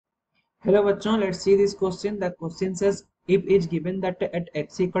Hello bachon, let's see this question. The question says if it is given that at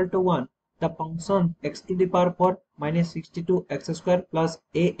x equal to 1 the function x to the power 4 minus 62 x square plus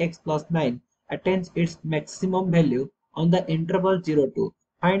ax plus 9 attains its maximum value on the interval 0 to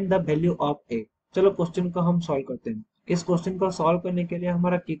find the value of a. चलो question को हम solve करते हैं. इस question को solve करने के लिए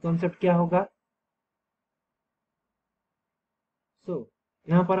हमारा की कॉन्सेप्ट क्या होगा?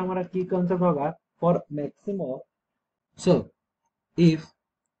 यहाँ पर हमारा की कॉन्सेप्ट होगा for maximum. So if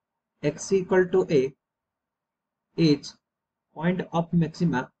x equal to a is point of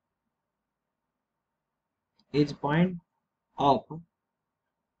maxima is point of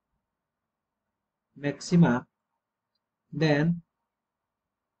maxima then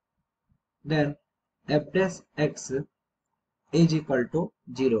f dash x is equal to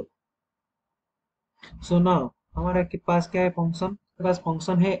 0. So now हमारे के पास क्या है फंक्शन? हमारे पास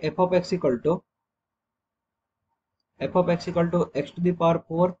फंक्शन है f of x equal to x to the power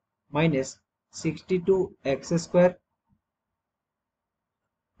 4 minus 62 x square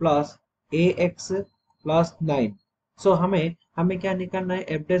plus ax plus 9. सो हमें क्या निकालना है?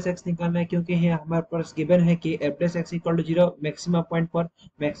 एफ डेस एक्स निकालना है, क्योंकि ये हमारे पास गिवन है कि F days x equal to 0 maximum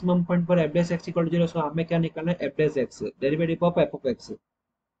point पर F days x equal to 0. सो हमें क्या निकालना है? F days x, derivative of F of x.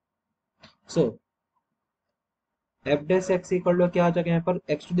 So F days x equal to क्या आ जाएगा यहाँ पर?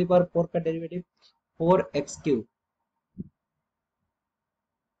 एक्स टू द पावर 4 का डेरिवेटिव 4x³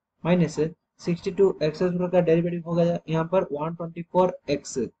 माइनस 62 एक्स का डेरिवेटिव होगा यहाँ पर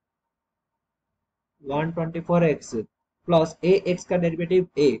 124x प्लस ए एक्स का डेरिवेटिव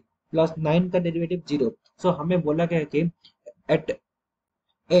a प्लस 9 का डेरिवेटिव 0. सो हमें बोला गया है कि eight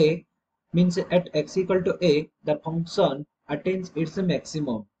a means at x equal to a the function attains its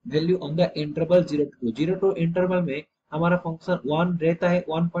maximum value on the interval 0 to 2. 0 to interval में हमारा फंक्शन 1 रहता है,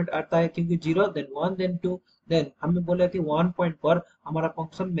 1 पॉइंट आता है, क्योंकि 0 देन 1 देन 2 देन हमें बोला कि 1 पॉइंट पर हमारा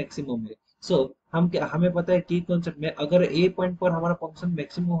फंक्शन मैक्सिमम है. सो हमें पता है कि कॉन्सेप्ट में अगर a पॉइंट पर हमारा फंक्शन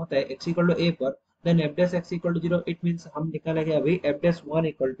मैक्सिमम होता है x इक्वल टू a पर then f dash x equal to 0. It means हम निकालेंगे अभी f dash 1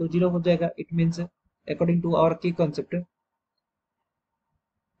 इक्वल टू 0 हो जाएगा. It means according to our की concept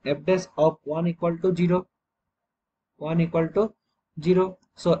f dash of 1 equal to 0. 1 equal to 0.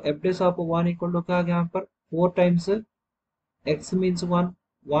 So f dash of 1 equal to क्या आ गया यहाँ पर? 4 times x means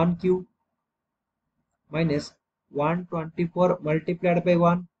 1 cube minus 124 multiplied by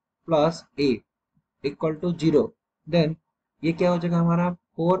 1 plus a equal to 0. Then ये क्या हो जाएगा हमारा?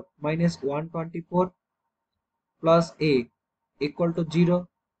 4 minus 124 plus a equal to 0.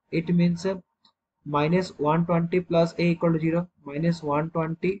 It means minus 120 plus a equal to 0. Minus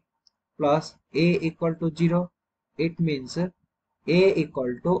 120 plus a equal to 0. It means a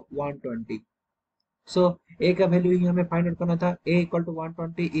equal to 120. So a का value ही हमें find out करना था. a equal to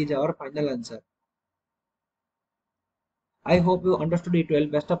 120 is our final answer. I hope you understood it well.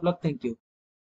 Best of luck. Thank you.